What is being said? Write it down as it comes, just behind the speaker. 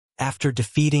After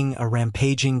defeating a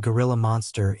rampaging gorilla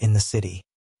monster in the city,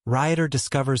 Ryota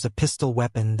discovers a pistol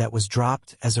weapon that was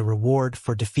dropped as a reward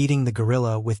for defeating the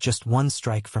gorilla with just one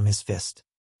strike from his fist.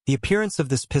 The appearance of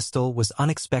this pistol was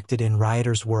unexpected in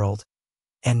Ryota's world,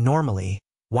 and normally,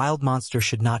 wild monsters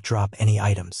should not drop any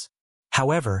items.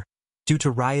 However, due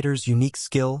to Ryota's unique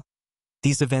skill,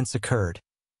 these events occurred,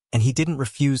 and he didn't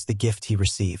refuse the gift he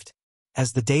received.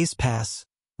 As the days pass,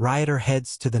 Ryota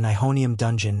heads to the Nihonium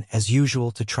dungeon as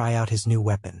usual to try out his new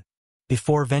weapon.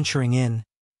 Before venturing in,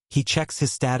 he checks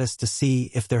his status to see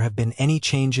if there have been any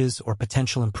changes or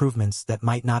potential improvements that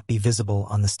might not be visible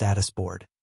on the status board.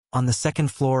 On the second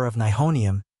floor of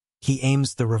Nihonium, he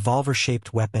aims the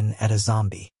revolver-shaped weapon at a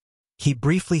zombie. He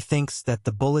briefly thinks that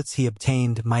the bullets he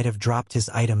obtained might have dropped his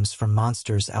items from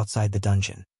monsters outside the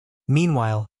dungeon.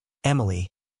 Meanwhile, Emily,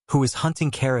 who is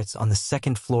hunting carrots on the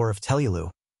second floor of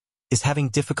Tellulu, is having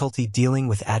difficulty dealing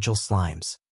with agile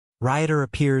slimes. Ryota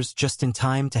appears just in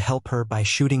time to help her by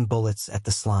shooting bullets at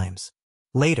the slimes.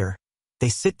 Later, they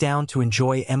sit down to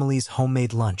enjoy Emily's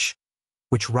homemade lunch,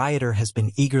 which Ryota has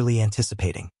been eagerly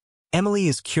anticipating. Emily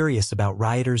is curious about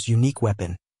Ryota's unique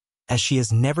weapon, as she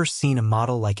has never seen a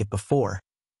model like it before,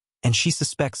 and she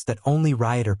suspects that only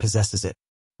Ryota possesses it.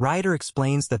 Ryota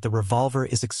explains that the revolver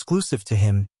is exclusive to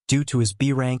him due to his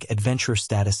B-rank adventurer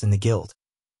status in the guild,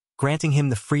 granting him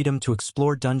the freedom to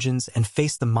explore dungeons and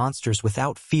face the monsters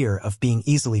without fear of being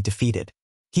easily defeated.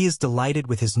 He is delighted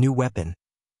with his new weapon,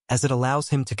 as it allows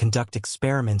him to conduct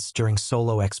experiments during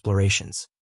solo explorations.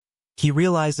 He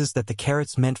realizes that the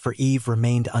carrots meant for Eve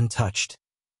remained untouched,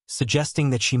 suggesting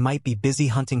that she might be busy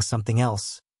hunting something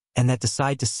else, and that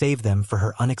decide to save them for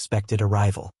her unexpected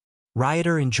arrival.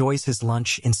 Ryota enjoys his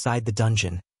lunch inside the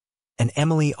dungeon, and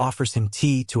Emily offers him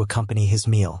tea to accompany his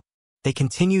meal. They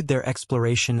continued their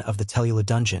exploration of the Tellulu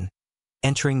dungeon,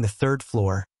 entering the third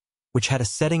floor, which had a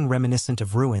setting reminiscent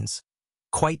of ruins,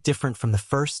 quite different from the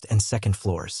first and second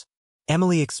floors.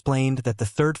 Emily explained that the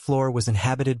third floor was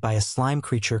inhabited by a slime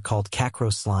creature called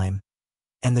roach-slime,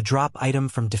 and the drop item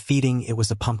from defeating it was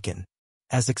a pumpkin.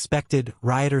 As expected,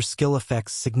 Ryota's skill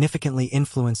effects significantly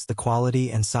influenced the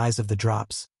quality and size of the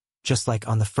drops, just like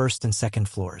on the first and second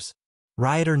floors.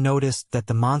 Ryota noticed that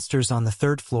the monsters on the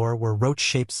third floor were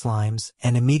roach-shaped slimes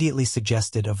and immediately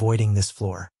suggested avoiding this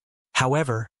floor.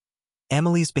 However,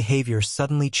 Emily's behavior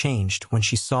suddenly changed when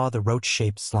she saw the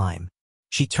roach-shaped slime.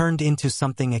 She turned into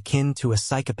something akin to a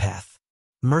psychopath,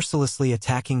 mercilessly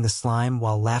attacking the slime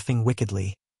while laughing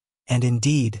wickedly, and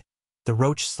indeed, the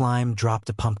roach slime dropped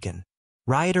a pumpkin.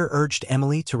 Ryota urged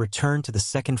Emily to return to the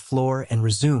second floor and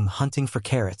resume hunting for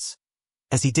carrots,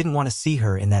 as he didn't want to see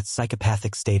her in that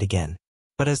psychopathic state again.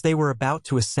 But as they were about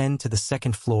to ascend to the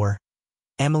second floor,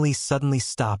 Emily suddenly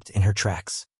stopped in her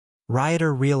tracks.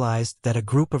 Ryota realized that a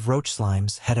group of roach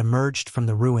slimes had emerged from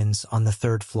the ruins on the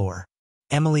third floor.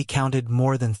 Emily counted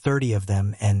more than 30 of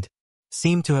them and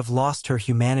seemed to have lost her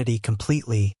humanity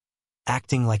completely,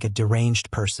 acting like a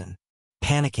deranged person.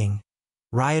 Panicking,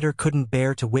 Ryota couldn't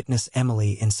bear to witness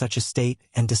Emily in such a state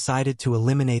and decided to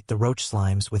eliminate the roach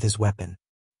slimes with his weapon.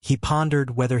 He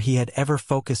pondered whether he had ever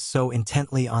focused so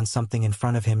intently on something in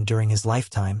front of him during his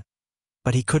lifetime,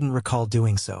 but he couldn't recall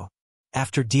doing so.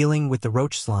 After dealing with the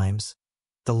roach slimes,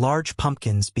 the large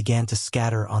pumpkins began to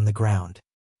scatter on the ground.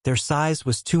 Their size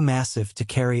was too massive to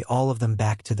carry all of them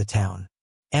back to the town.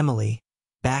 Emily,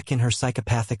 back in her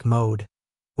psychopathic mode,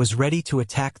 was ready to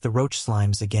attack the roach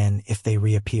slimes again if they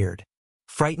reappeared.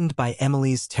 Frightened by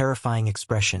Emily's terrifying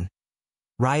expression,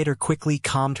 Ryota quickly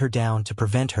calmed her down to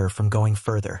prevent her from going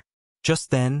further.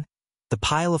 Just then, the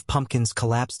pile of pumpkins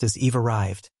collapsed as Eve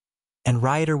arrived, and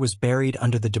Ryota was buried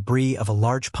under the debris of a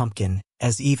large pumpkin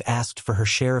as Eve asked for her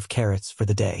share of carrots for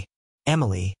the day.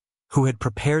 Emily, who had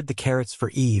prepared the carrots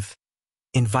for Eve,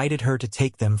 invited her to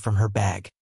take them from her bag.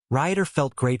 Ryota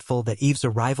felt grateful that Eve's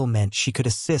arrival meant she could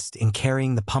assist in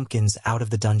carrying the pumpkins out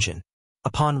of the dungeon.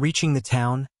 Upon reaching the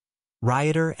town,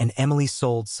 Ryota and Emily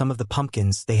sold some of the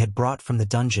pumpkins they had brought from the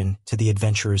dungeon to the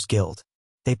Adventurers Guild.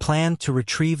 They planned to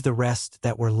retrieve the rest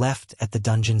that were left at the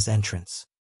dungeon's entrance.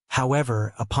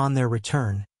 However, upon their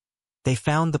return, they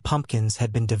found the pumpkins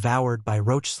had been devoured by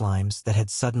roach slimes that had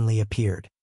suddenly appeared.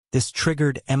 This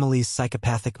triggered Emily's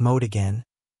psychopathic mode again,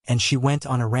 and she went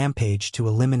on a rampage to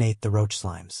eliminate the roach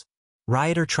slimes.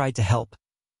 Ryota tried to help,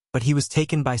 but he was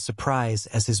taken by surprise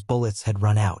as his bullets had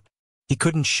run out. He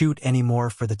couldn't shoot anymore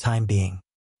for the time being.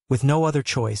 With no other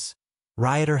choice,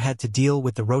 Ryota had to deal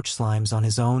with the roach slimes on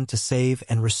his own to save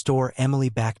and restore Emily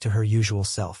back to her usual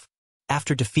self.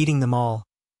 After defeating them all,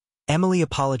 Emily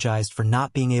apologized for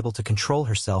not being able to control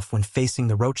herself when facing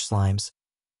the roach slimes,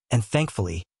 and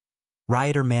thankfully,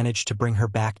 Ryota managed to bring her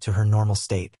back to her normal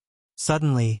state.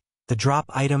 Suddenly, The drop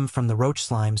item from the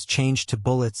roach-slimes changed to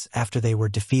bullets after they were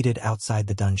defeated outside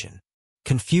the dungeon.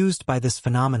 Confused by this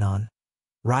phenomenon,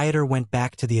 Ryota went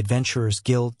back to the Adventurers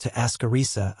Guild to ask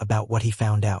Arisa about what he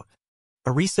found out.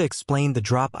 Arisa explained the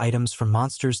drop items from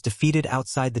monsters defeated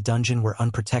outside the dungeon were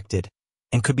unprotected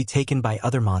and could be taken by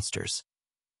other monsters,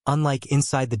 unlike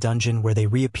inside the dungeon where they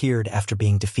reappeared after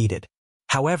being defeated.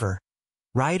 However,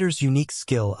 Ryota's unique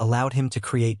skill allowed him to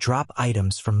create drop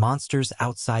items from monsters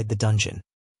outside the dungeon.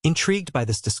 Intrigued by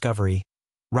this discovery,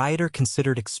 Ryota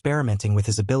considered experimenting with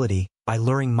his ability by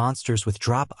luring monsters with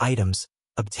drop items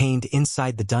obtained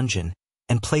inside the dungeon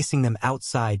and placing them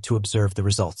outside to observe the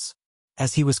results.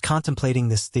 As he was contemplating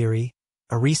this theory,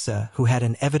 Arisa, who had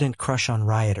an evident crush on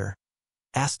Ryota,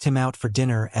 asked him out for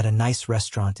dinner at a nice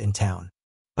restaurant in town.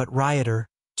 But Ryota,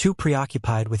 too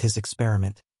preoccupied with his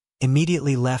experiment,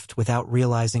 immediately left without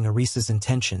realizing Arisa's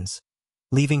intentions,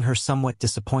 leaving her somewhat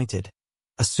disappointed,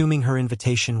 assuming her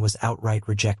invitation was outright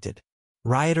rejected.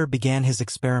 Ryota began his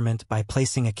experiment by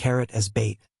placing a carrot as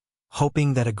bait,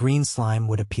 hoping that a green slime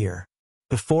would appear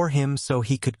before him so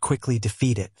he could quickly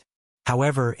defeat it.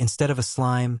 However, instead of a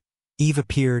slime, Eve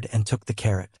appeared and took the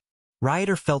carrot.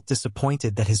 Ryota felt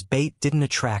disappointed that his bait didn't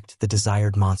attract the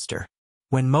desired monster.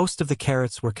 When most of the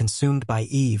carrots were consumed by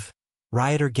Eve,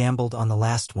 Ryota gambled on the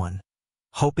last one,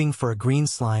 hoping for a green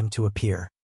slime to appear.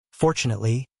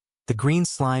 Fortunately, the green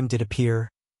slime did appear,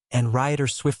 and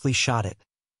Ryota swiftly shot it,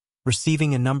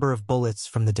 receiving a number of bullets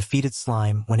from the defeated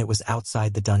slime when it was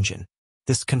outside the dungeon.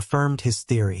 This confirmed his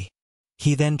theory.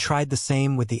 He then tried the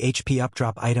same with the HP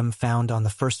updrop item found on the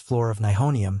first floor of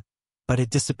Nihonium, but it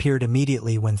disappeared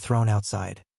immediately when thrown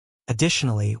outside.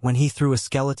 Additionally, when he threw a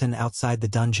skeleton outside the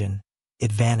dungeon,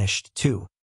 it vanished too.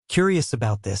 Curious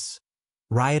about this,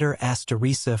 Ryota asked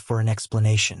Arisa for an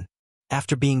explanation.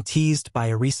 After being teased by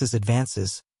Arisa's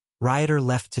advances, Ryota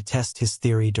left to test his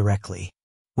theory directly.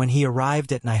 When he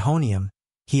arrived at Nihonium,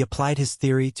 he applied his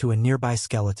theory to a nearby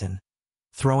skeleton,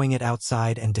 throwing it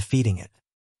outside and defeating it.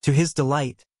 To his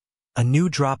delight, a new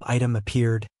drop item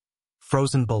appeared,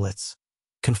 frozen bullets,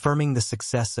 confirming the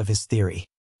success of his theory.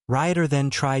 Ryota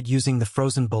then tried using the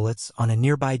frozen bullets on a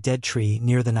nearby dead tree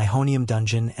near the Nihonium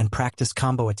dungeon and practiced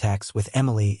combo attacks with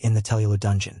Emily in the Tellulu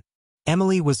dungeon.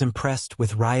 Emily was impressed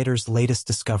with Ryota's latest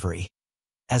discovery,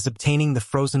 as obtaining the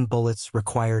frozen bullets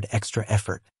required extra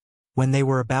effort. When they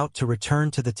were about to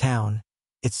return to the town,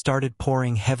 it started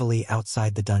pouring heavily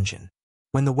outside the dungeon.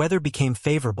 When the weather became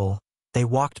favorable, they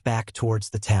walked back towards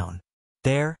the town.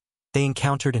 There, they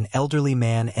encountered an elderly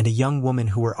man and a young woman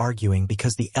who were arguing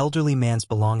because the elderly man's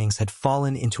belongings had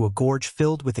fallen into a gorge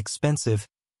filled with expensive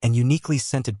and uniquely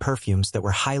scented perfumes that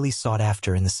were highly sought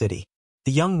after in the city.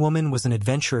 The young woman was an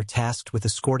adventurer tasked with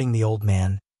escorting the old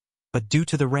man, but due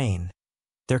to the rain,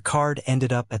 their card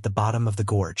ended up at the bottom of the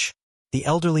gorge. The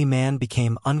elderly man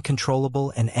became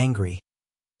uncontrollable and angry,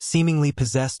 seemingly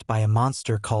possessed by a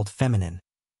monster called Feminine,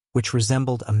 which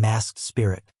resembled a masked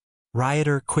spirit.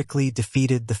 Ryota quickly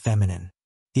defeated the Feminine.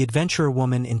 The adventurer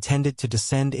woman intended to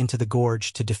descend into the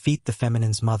gorge to defeat the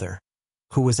Feminine's mother,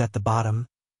 who was at the bottom,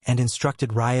 and instructed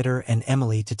Ryota and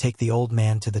Emily to take the old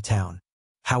man to the town.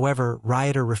 However,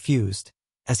 Ryota refused,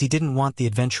 as he didn't want the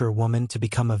adventurer woman to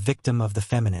become a victim of the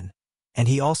Feminine, and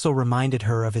he also reminded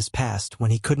her of his past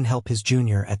when he couldn't help his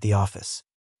junior at the office.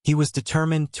 He was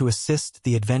determined to assist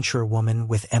the adventurer woman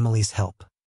with Emily's help.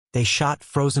 They shot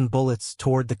frozen bullets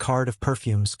toward the card of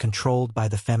perfumes controlled by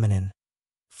the Feminine,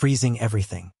 freezing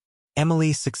everything.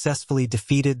 Emily successfully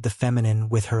defeated the Feminine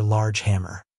with her large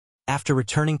hammer. After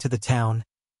returning to the town,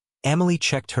 Emily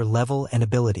checked her level and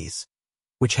abilities,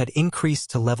 which had increased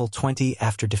to level 20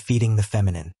 after defeating the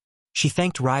Feminine. She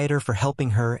thanked Ryota for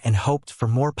helping her and hoped for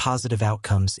more positive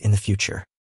outcomes in the future.